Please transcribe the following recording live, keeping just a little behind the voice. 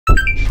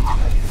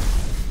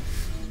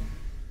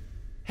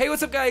Hey,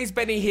 what's up guys,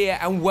 Benny here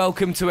and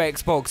welcome to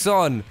Xbox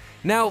On.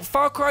 Now,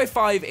 Far Cry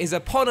 5 is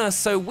upon us,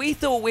 so we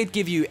thought we'd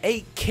give you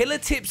 8 killer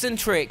tips and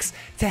tricks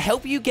to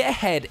help you get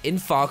ahead in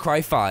Far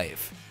Cry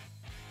 5.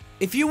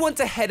 If you want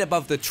to head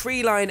above the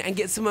tree line and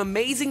get some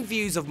amazing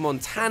views of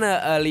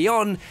Montana early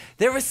on,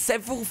 there are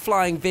several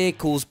flying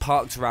vehicles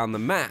parked around the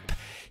map.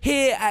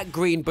 Here at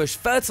Greenbush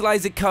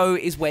Fertilizer Co.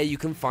 is where you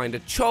can find a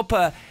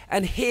chopper,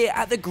 and here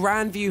at the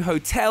Grandview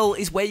Hotel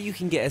is where you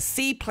can get a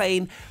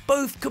seaplane,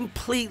 both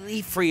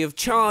completely free of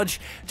charge.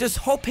 Just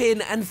hop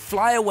in and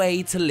fly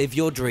away to live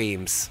your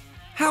dreams.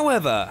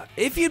 However,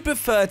 if you'd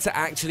prefer to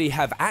actually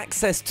have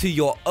access to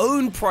your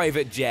own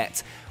private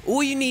jet,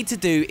 all you need to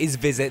do is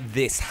visit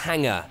this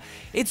hangar.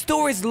 Its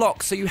door is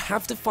locked, so you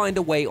have to find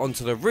a way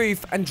onto the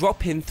roof and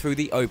drop in through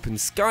the open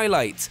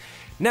skylight.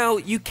 Now,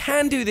 you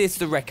can do this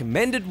the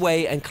recommended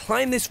way and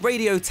climb this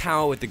radio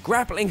tower with the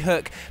grappling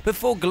hook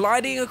before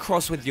gliding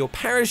across with your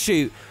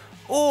parachute.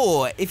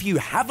 Or, if you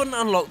haven't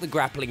unlocked the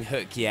grappling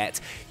hook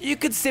yet, you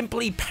could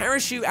simply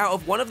parachute out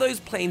of one of those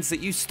planes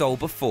that you stole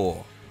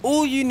before.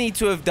 All you need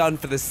to have done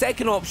for the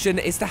second option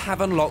is to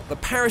have unlocked the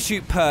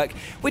parachute perk,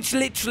 which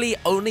literally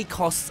only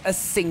costs a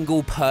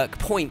single perk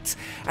point,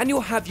 and you'll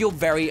have your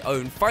very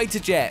own fighter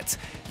jet.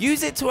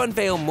 Use it to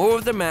unveil more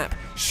of the map,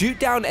 shoot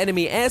down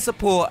enemy air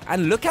support,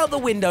 and look out the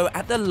window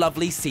at the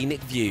lovely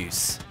scenic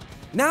views.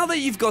 Now that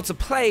you've got a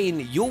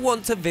plane, you'll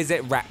want to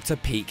visit Raptor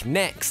Peak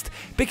next,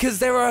 because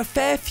there are a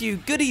fair few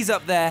goodies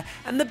up there,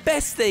 and the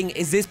best thing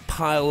is this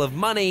pile of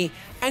money,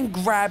 and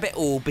grab it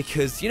all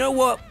because you know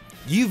what?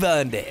 You've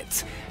earned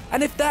it.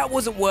 And if that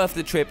wasn't worth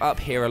the trip up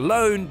here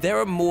alone, there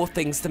are more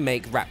things to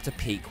make Raptor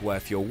Peak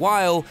worth your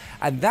while,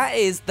 and that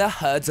is the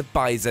herds of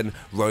bison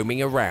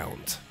roaming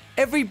around.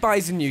 Every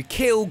bison you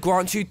kill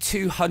grants you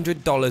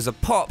 $200 a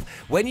pop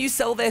when you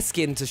sell their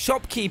skin to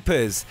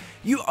shopkeepers.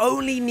 You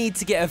only need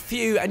to get a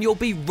few and you'll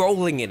be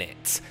rolling in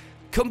it.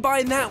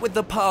 Combine that with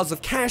the piles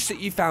of cash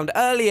that you found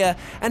earlier,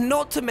 and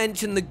not to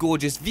mention the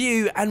gorgeous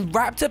view, and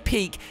Raptor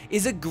Peak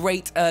is a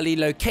great early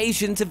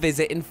location to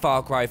visit in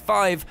Far Cry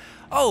 5.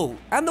 Oh,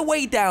 and the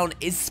way down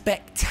is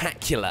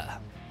spectacular.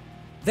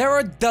 There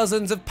are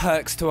dozens of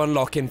perks to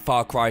unlock in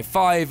Far Cry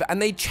 5,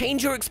 and they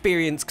change your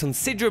experience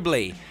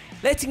considerably,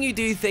 letting you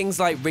do things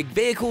like rig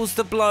vehicles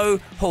to blow,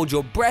 hold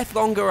your breath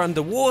longer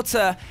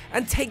underwater,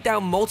 and take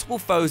down multiple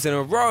foes in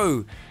a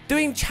row.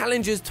 Doing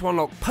challenges to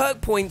unlock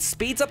perk points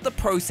speeds up the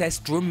process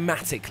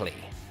dramatically.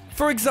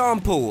 For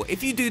example,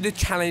 if you do the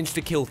challenge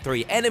to kill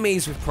 3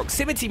 enemies with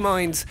proximity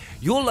mines,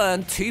 you'll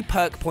earn 2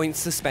 perk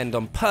points to spend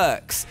on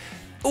perks.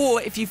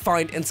 Or if you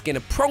find and skin a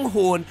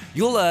pronghorn,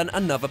 you'll earn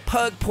another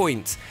perk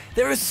point.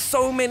 There are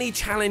so many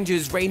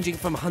challenges ranging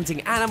from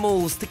hunting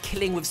animals to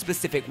killing with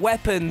specific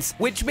weapons,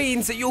 which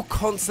means that you're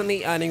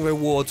constantly earning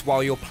rewards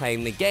while you're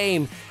playing the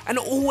game, and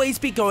always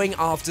be going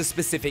after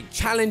specific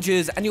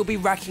challenges, and you'll be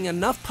racking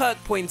enough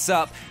perk points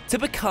up to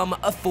become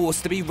a force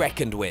to be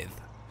reckoned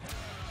with.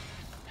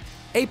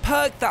 A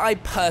perk that I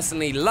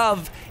personally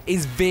love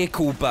is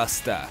Vehicle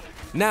Buster.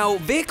 Now,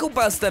 Vehicle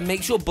Buster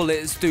makes your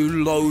bullets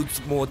do loads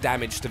more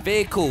damage to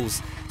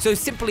vehicles, so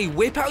simply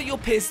whip out your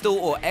pistol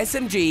or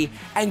SMG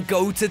and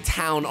go to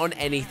town on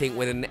anything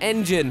with an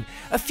engine.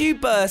 A few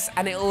bursts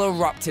and it'll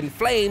erupt in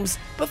flames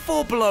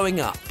before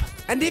blowing up.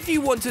 And if you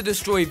want to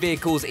destroy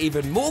vehicles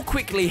even more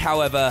quickly,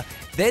 however,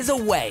 there's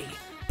a way.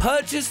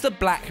 Purchase the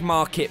Black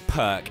Market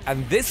perk,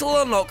 and this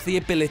will unlock the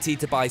ability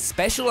to buy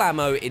special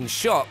ammo in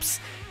shops.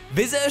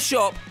 Visit a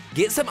shop,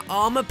 get some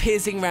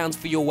armor-piercing rounds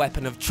for your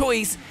weapon of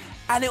choice,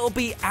 and it will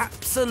be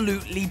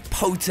absolutely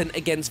potent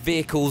against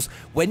vehicles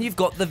when you've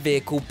got the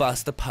Vehicle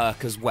Buster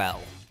perk as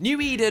well.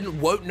 New Eden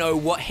won't know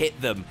what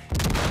hit them.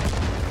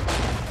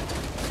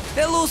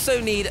 They'll also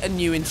need a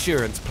new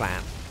insurance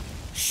plan.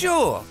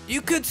 Sure,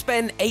 you could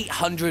spend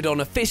 $800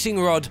 on a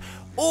fishing rod,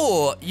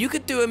 or you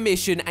could do a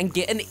mission and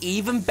get an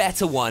even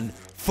better one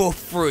for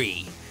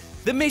free.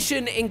 The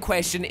mission in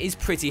question is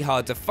pretty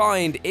hard to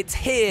find. It's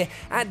here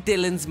at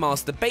Dylan's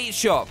Master Bait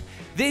Shop.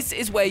 This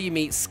is where you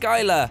meet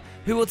Skylar,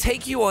 who will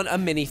take you on a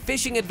mini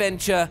fishing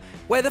adventure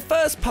where the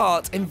first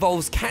part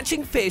involves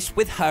catching fish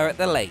with her at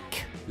the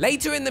lake.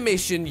 Later in the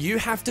mission, you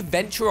have to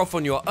venture off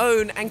on your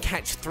own and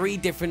catch 3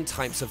 different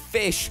types of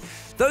fish.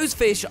 Those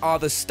fish are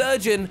the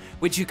sturgeon,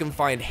 which you can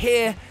find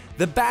here,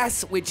 the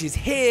bass, which is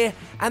here,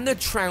 and the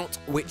trout,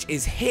 which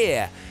is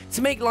here.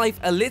 To make life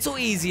a little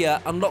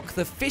easier, unlock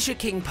the Fisher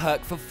King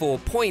perk for 4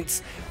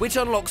 points, which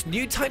unlocks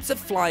new types of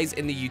flies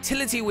in the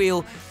utility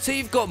wheel, so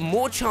you've got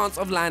more chance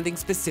of landing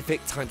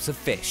specific types of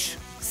fish.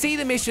 See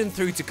the mission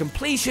through to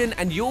completion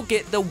and you'll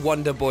get the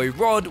Wonder Boy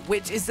rod,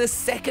 which is the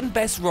second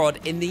best rod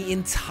in the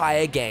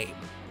entire game.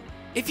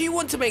 If you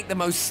want to make the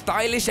most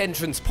stylish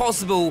entrance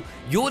possible,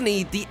 you'll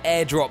need the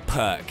airdrop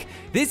perk.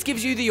 This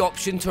gives you the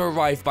option to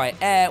arrive by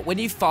air when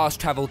you fast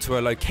travel to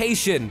a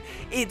location.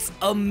 It's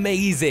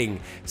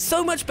amazing.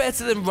 So much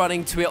better than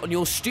running to it on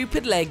your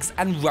stupid legs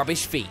and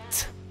rubbish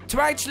feet.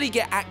 To actually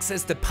get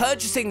access to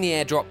purchasing the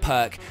airdrop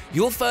perk,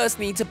 you'll first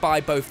need to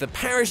buy both the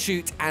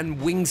parachute and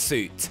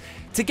wingsuit.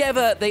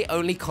 Together, they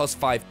only cost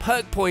 5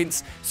 perk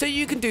points, so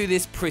you can do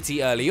this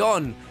pretty early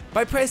on.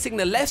 By pressing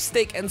the left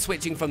stick and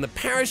switching from the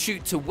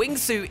parachute to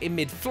wingsuit in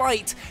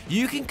mid-flight,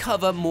 you can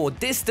cover more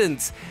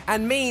distance,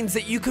 and means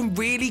that you can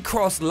really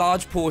cross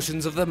large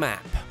portions of the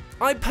map.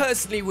 I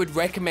personally would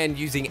recommend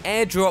using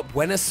airdrop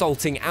when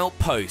assaulting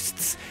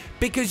outposts,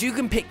 because you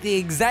can pick the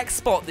exact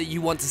spot that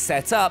you want to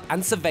set up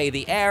and survey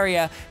the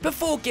area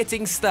before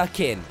getting stuck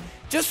in.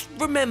 Just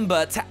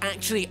remember to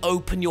actually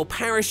open your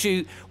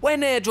parachute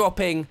when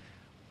airdropping,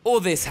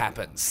 or this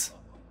happens.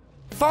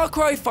 Far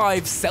Cry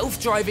 5's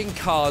self-driving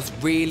cars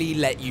really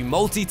let you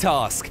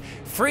multitask,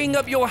 freeing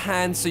up your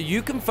hands so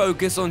you can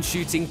focus on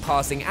shooting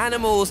passing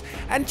animals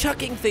and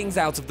chucking things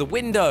out of the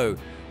window.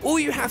 All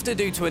you have to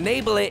do to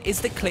enable it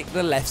is to click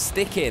the left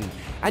stick in,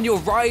 and your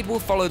ride will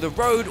follow the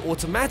road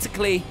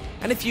automatically,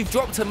 and if you've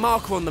dropped a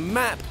marker on the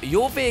map,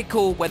 your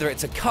vehicle, whether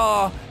it's a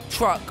car,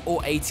 truck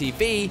or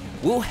ATV,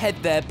 will head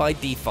there by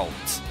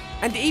default.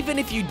 And even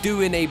if you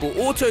do enable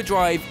auto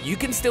drive, you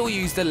can still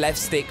use the left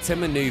stick to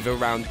maneuver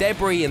around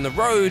debris in the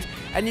road,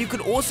 and you can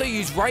also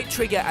use right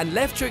trigger and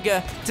left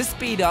trigger to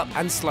speed up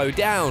and slow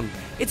down.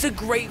 It's a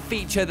great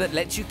feature that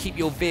lets you keep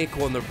your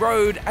vehicle on the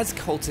road as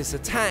cultists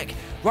attack,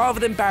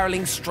 rather than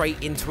barreling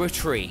straight into a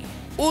tree.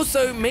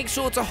 Also, make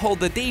sure to hold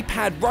the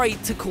D-pad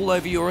right to call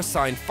over your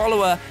assigned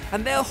follower,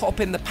 and they'll hop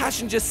in the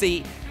passenger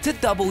seat to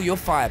double your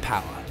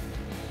firepower.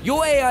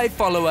 Your AI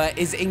follower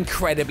is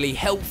incredibly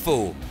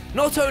helpful.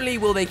 Not only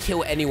will they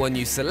kill anyone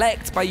you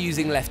select by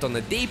using left on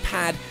the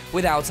D-pad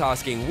without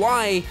asking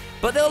why,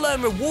 but they'll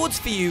earn rewards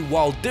for you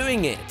while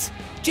doing it.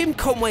 Jim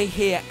Conway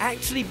here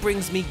actually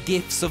brings me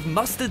gifts of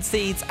mustard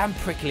seeds and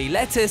prickly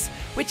lettuce,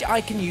 which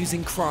I can use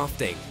in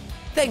crafting.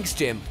 Thanks,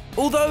 Jim.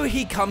 Although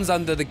he comes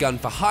under the gun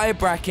for hire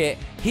bracket,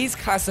 he's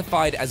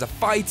classified as a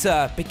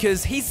fighter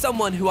because he's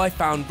someone who I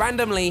found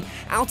randomly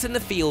out in the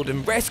field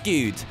and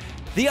rescued.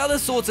 The other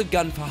sort of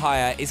gun for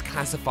hire is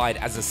classified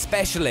as a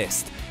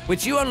specialist,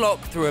 which you unlock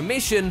through a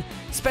mission.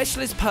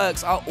 Specialist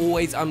perks are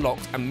always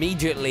unlocked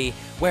immediately,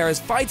 whereas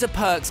fighter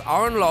perks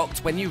are unlocked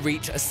when you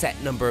reach a set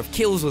number of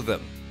kills with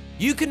them.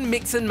 You can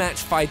mix and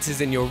match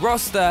fighters in your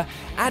roster,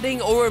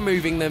 adding or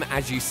removing them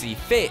as you see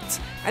fit.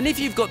 And if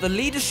you've got the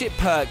leadership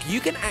perk,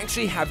 you can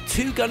actually have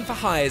 2 gun for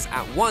hires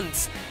at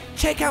once.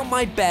 Check out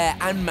my bear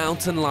and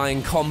mountain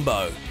lion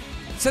combo.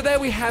 So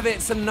there we have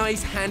it, some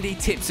nice handy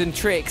tips and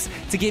tricks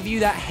to give you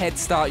that head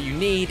start you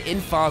need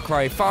in Far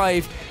Cry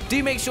 5.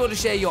 Do make sure to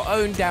share your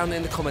own down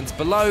in the comments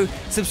below,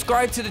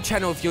 subscribe to the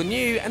channel if you're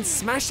new, and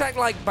smash that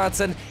like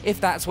button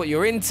if that's what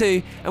you're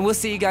into, and we'll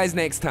see you guys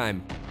next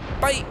time.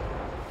 Bye!